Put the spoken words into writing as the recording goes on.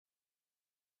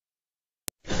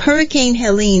Hurricane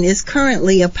Helene is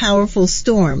currently a powerful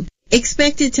storm,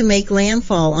 expected to make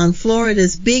landfall on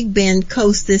Florida's Big Bend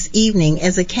coast this evening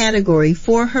as a Category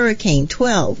 4 Hurricane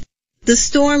 12. The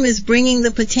storm is bringing the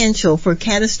potential for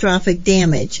catastrophic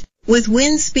damage, with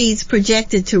wind speeds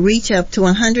projected to reach up to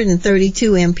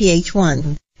 132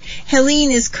 mph. Helene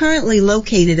is currently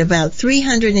located about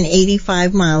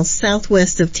 385 miles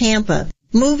southwest of Tampa,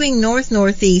 moving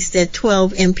north-northeast at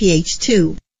 12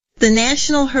 mph. The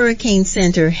National Hurricane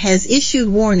Center has issued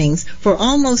warnings for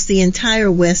almost the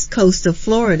entire west coast of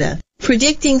Florida,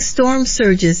 predicting storm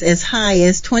surges as high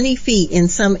as 20 feet in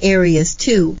some areas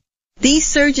too. These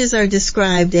surges are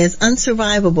described as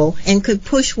unsurvivable and could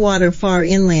push water far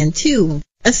inland too.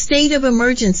 A state of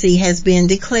emergency has been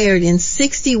declared in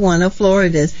 61 of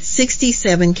Florida's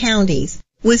 67 counties,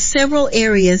 with several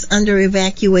areas under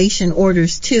evacuation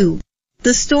orders too.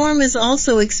 The storm is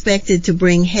also expected to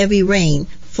bring heavy rain,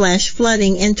 flash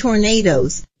flooding and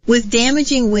tornadoes, with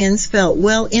damaging winds felt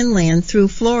well inland through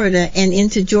Florida and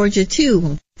into Georgia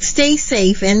too. Stay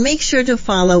safe and make sure to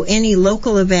follow any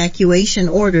local evacuation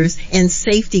orders and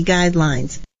safety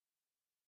guidelines.